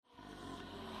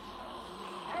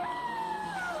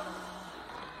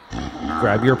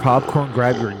grab your popcorn,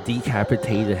 grab your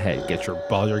decapitated head, get your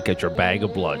butter, get your bag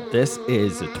of blood. This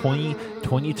is the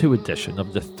 2022 edition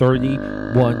of the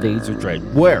 31 Days of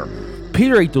Dread, where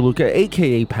Peter A. DeLuca,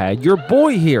 aka Pad, your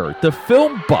boy here, the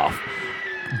film buff,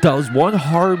 does one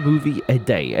horror movie a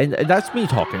day, and that's me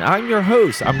talking. I'm your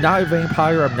host. I'm not a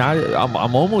vampire.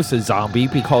 I'm almost a zombie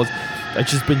because I've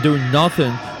just been doing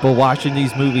nothing but watching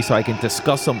these movies so I can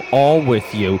discuss them all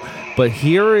with you. But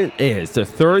here it is, the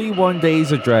 31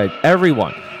 Days of Dread.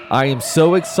 Everyone, I am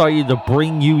so excited to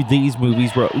bring you these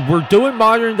movies. We're doing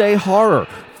modern day horror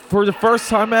for the first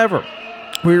time ever.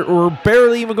 We're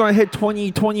barely even going to hit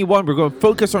 2021. We're going to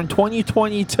focus on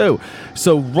 2022.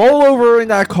 So roll over in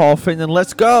that coffin and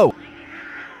let's go.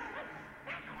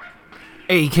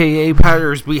 AKA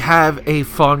Patters, we have a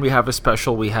fun, we have a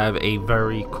special, we have a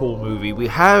very cool movie. We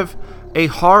have a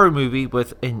horror movie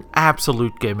with an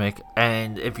absolute gimmick.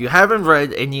 And if you haven't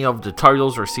read any of the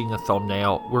titles or seen the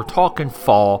thumbnail, we're talking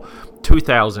Fall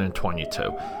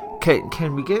 2022.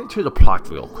 Can we get into the plot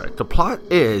real quick? The plot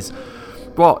is,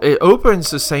 well, it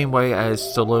opens the same way as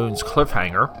Stallone's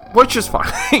Cliffhanger, which is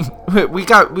fine. Look,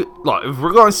 if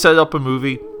we're going to set up a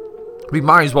movie, we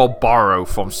might as well borrow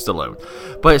from Stallone.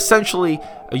 But essentially,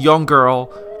 a young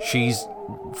girl, she's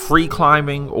free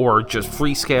climbing or just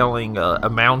free scaling a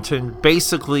mountain,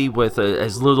 basically with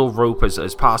as little rope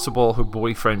as possible. Her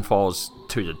boyfriend falls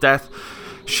to the death.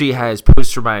 She has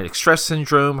post-traumatic stress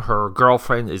syndrome. Her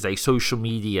girlfriend is a social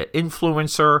media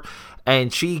influencer,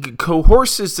 and she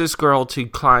coerces this girl to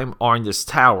climb on this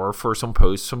tower for some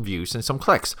posts, some views, and some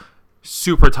clicks.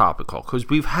 Super topical, because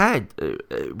we've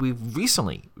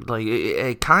recently, like,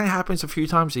 it kind of happens a few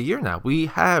times a year now. We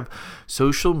have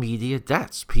social media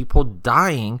deaths, people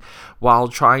dying while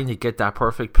trying to get that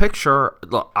perfect picture.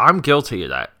 Look, I'm guilty of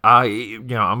that.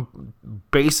 I'm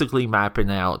basically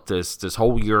mapping out this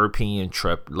whole European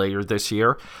trip later this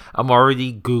year. I'm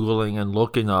already Googling and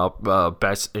looking up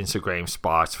best Instagram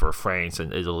spots for France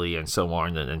and Italy and so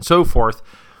on and so forth.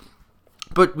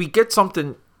 But we get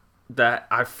something that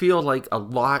I feel like a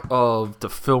lot of the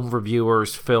film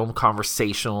reviewers, film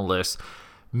conversationalists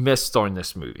missed on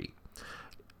this movie.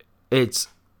 This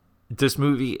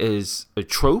movie is a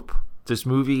trope. This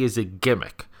movie is a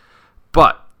gimmick.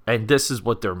 And this is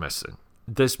what they're missing.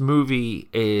 This movie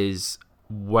is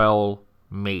well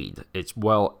made. It's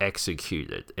well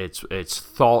executed. It's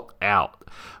thought out.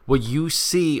 What you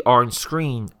see on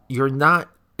screen, you're not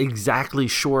exactly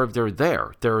sure if they're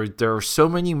there. There are so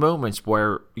many moments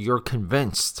where you're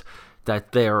convinced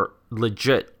that they're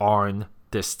legit on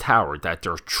this tower, that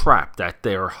they're trapped, that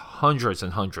they're hundreds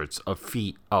and hundreds of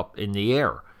feet up in the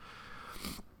air.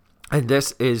 And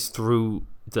this is through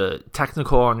the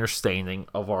technical understanding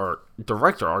of our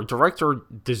director. Our director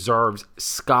deserves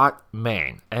Scott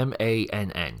Mann,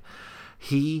 M-A-N-N.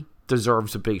 He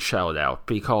deserves a big shout out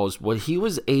because what he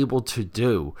was able to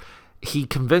do, he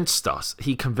convinced us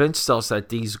that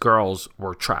these girls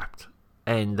were trapped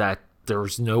and that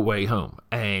there's no way home.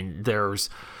 And there's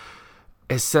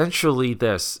essentially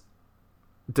this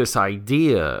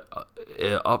idea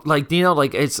of,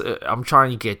 I'm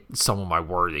trying to get some of my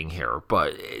wording here,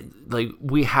 but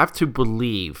we have to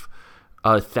believe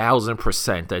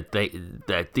 1,000%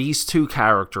 that these two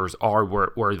characters are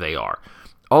where they are.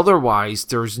 Otherwise,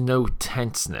 there's no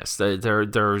tenseness.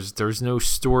 There's no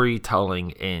storytelling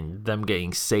in them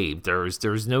getting saved.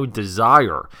 There's no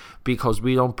desire because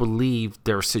we don't believe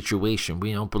their situation.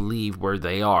 We don't believe where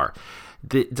they are.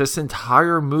 This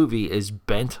entire movie is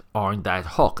bent on that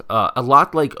hook. A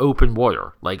lot like Open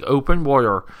Water. Like Open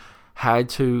Water had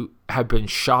to have been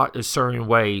shot a certain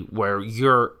way where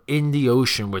you're in the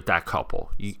ocean with that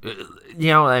couple.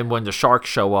 And when the sharks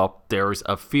show up, there's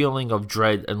a feeling of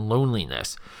dread and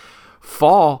loneliness.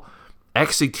 Fall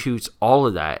executes all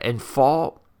of that, and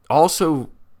Fall also,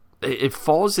 it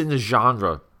falls in the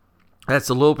genre that's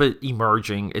a little bit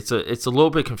emerging. It's a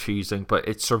little bit confusing, but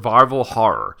it's survival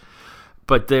horror.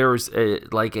 But there's a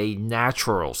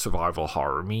natural survival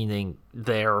horror, meaning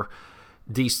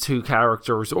these two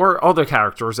characters or other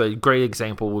characters. A great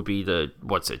example would be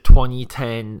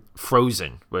 2010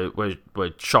 Frozen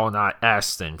with Sean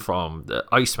Astin from the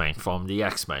Iceman from the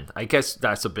X-Men. I guess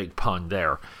that's a big pun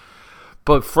there.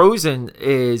 But Frozen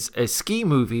is a ski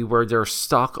movie where they're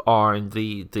stuck on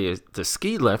the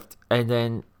ski lift, and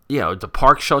then the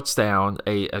park shuts down,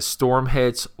 a storm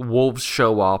hits, wolves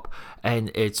show up,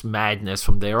 and it's madness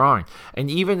from there on.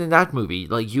 And even in that movie,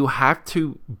 you have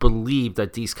to believe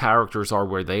that these characters are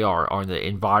where they are on the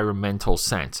environmental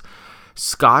sense.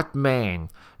 Scott Mann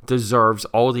deserves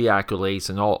all the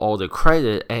accolades and all the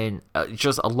credit, and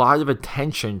just a lot of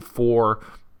attention for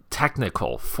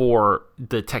technical for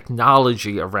the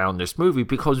technology around this movie,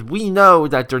 because we know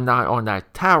that they're not on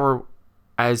that tower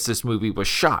as this movie was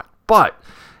shot. But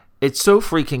it's so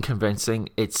freaking convincing.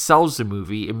 It sells the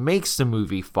movie. It makes the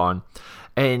movie fun.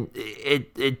 And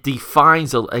it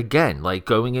defines, again, like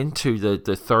going into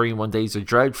the 31 Days of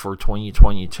Dread for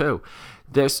 2022.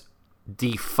 This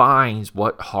defines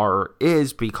what horror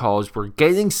is, because we're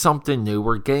getting something new.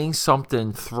 We're getting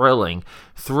something thrilling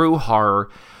through horror.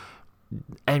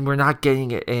 And we're not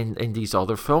getting it in these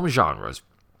other film genres.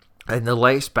 And The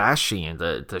Last Bastion,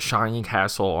 the Shining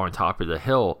Castle on top of the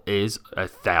hill, is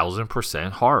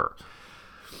 1,000% horror.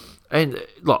 And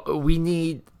look, we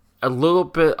need a little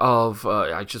bit of,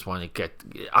 I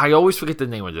always forget the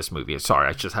name of this movie. Sorry,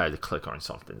 I just had to click on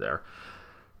something there.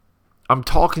 I'm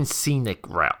talking Scenic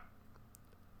Route.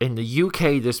 In the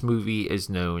UK, this movie is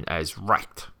known as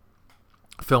Wrecked.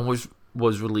 The film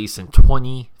was released in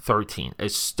 2013.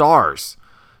 It stars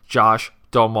Josh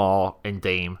Duhamel and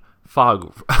Dame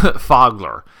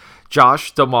Fogler.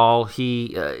 Josh Duhamel,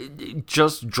 he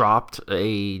just dropped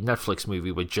a Netflix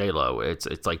movie with J-Lo. It's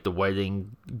like the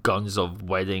Wedding, Guns of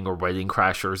Wedding or Wedding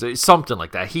Crashers. It's something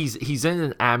like that. He's in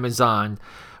an Amazon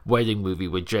wedding movie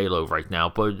with J-Lo right now.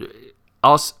 But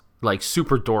us, like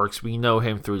super dorks, we know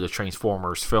him through the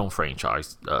Transformers film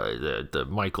franchise, the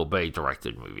Michael Bay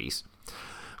directed movies.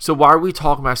 So why are we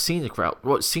talking about Scenic Route?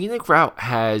 Well, Scenic Route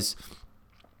has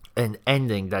an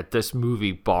ending that this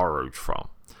movie borrowed from.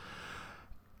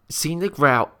 Scenic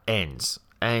Route ends,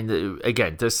 and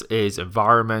again, this is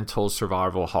environmental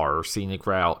survival horror. Scenic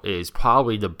Route is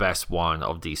probably the best one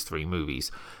of these three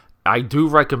movies. I do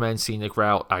recommend Scenic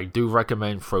Route, I do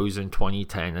recommend Frozen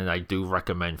 2010, and I do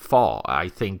recommend Fall. I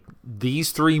think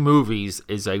these three movies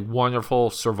is a wonderful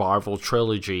survival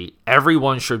trilogy.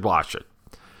 Everyone should watch it.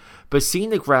 But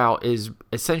Scenic Route is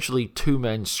essentially two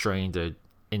men stranded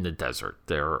in the desert.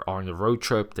 They're on a road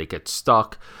trip, they get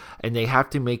stuck, and they have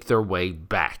to make their way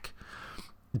back.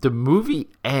 The movie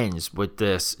ends with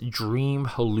this dream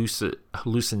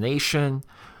hallucination,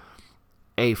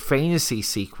 a fantasy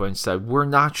sequence that we're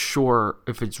not sure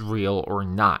if it's real or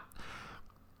not.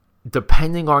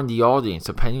 Depending on the audience,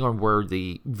 depending on where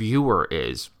the viewer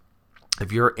is,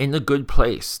 if you're in a good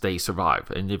place, they survive.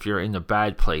 And if you're in a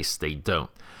bad place, they don't.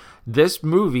 This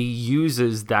movie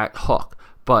uses that hook,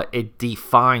 but it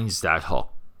defines that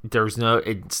hook.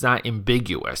 It's not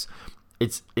ambiguous.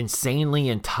 It's insanely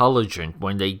intelligent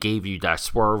when they gave you that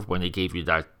swerve, when they gave you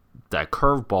that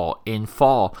curveball in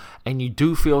Fall, and you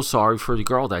do feel sorry for the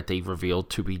girl that they revealed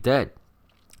to be dead.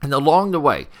 And along the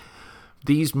way,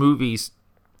 these movies,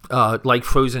 like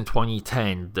Frozen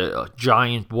 2010, the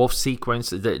giant wolf sequence,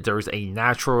 there's a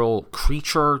natural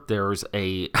creature, there's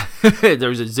a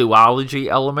there's a zoology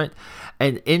element,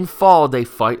 and in Fall they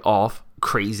fight off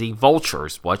crazy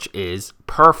vultures, which is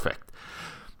perfect.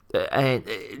 And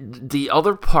the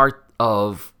other part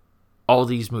of all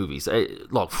these movies,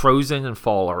 look, Frozen and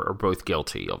Fall are both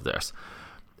guilty of this.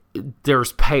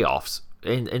 There's payoffs.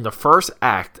 In the first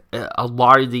act, a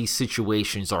lot of these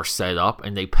situations are set up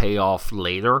and they pay off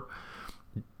later,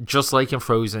 just like in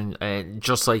Frozen and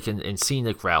just like in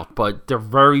Scenic Route, but they're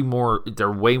way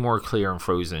more clear in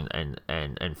Frozen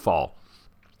and Fall.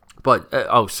 But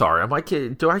sorry,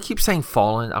 do I keep saying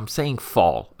Fallen? I'm saying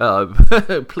Fall.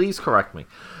 Please correct me.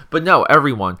 But no,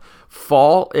 everyone,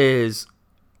 Fall is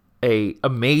a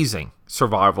amazing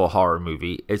survival horror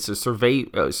movie. It's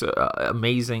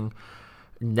amazing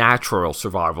natural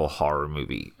survival horror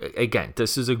movie. Again,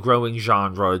 this is a growing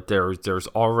genre. There's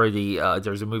already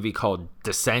there's a movie called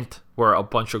Descent where a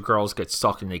bunch of girls get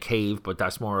stuck in a cave, but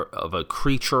that's more of a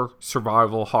creature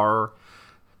survival horror.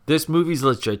 This movie's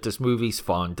legit. This movie's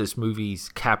fun. This movie's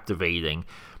captivating.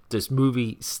 This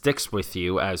movie sticks with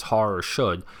you as horror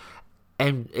should,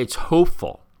 and it's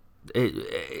hopeful.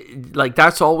 Like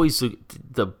that's always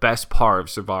the best part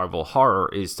of survival horror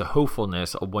is the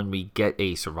hopefulness of when we get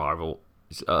a survivor,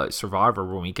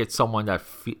 when we get someone that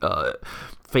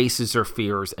faces their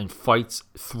fears and fights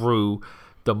through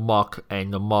the muck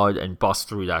and the mud and busts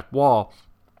through that wall.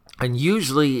 And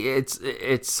usually it's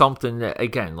something that,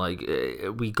 again, like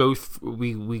we go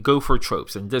for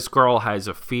tropes, and this girl has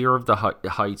a fear of the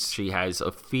heights. She has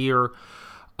a fear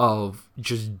of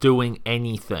just doing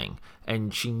anything,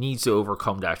 and she needs to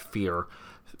overcome that fear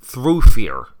through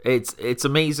fear. It's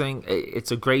amazing.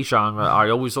 It's a great genre. I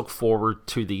always look forward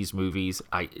to these movies.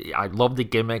 I love the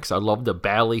gimmicks. I love the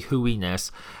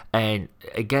ballyhooiness. And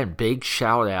again, big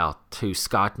shout out to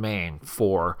Scott Mann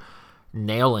for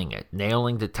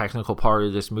nailing the technical part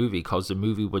of this movie, because the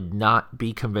movie would not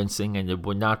be convincing and it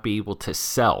would not be able to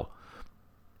sell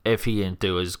if he didn't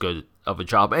do as good of a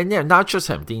job. And yeah, not just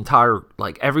him, the entire,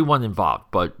 like, everyone involved.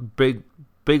 But big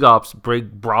ups,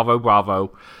 big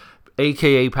bravo,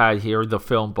 aka Pat here, the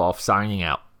film buff, signing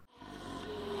out.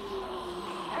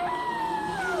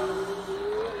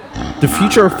 The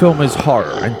future of film is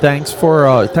horror, and thanks for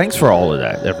all of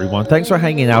that, everyone. Thanks for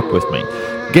hanging out with me.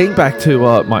 Getting back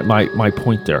to my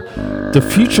point there, the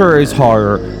future is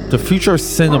horror. The future of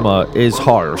cinema is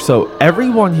horror. So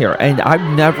everyone here, and I've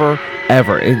never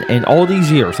ever in all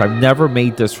these years, I've never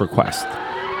made this request,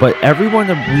 but everyone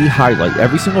that we highlight,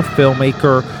 every single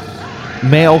filmmaker,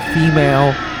 male,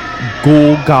 female,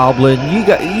 ghoul, goblin,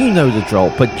 you know the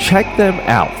drill. But check them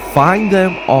out. Find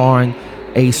them on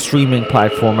a streaming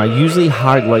platform. I usually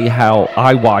highlight how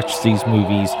I watch these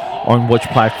movies on which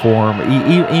platform,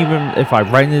 even if I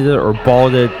rented it or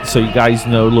bought it, so you guys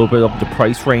know a little bit of the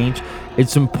price range.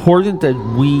 It's important that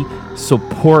we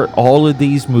support all of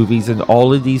these movies and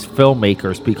all of these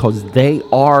filmmakers because they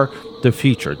are the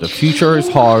future. The future is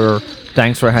horror.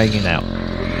 Thanks for hanging out.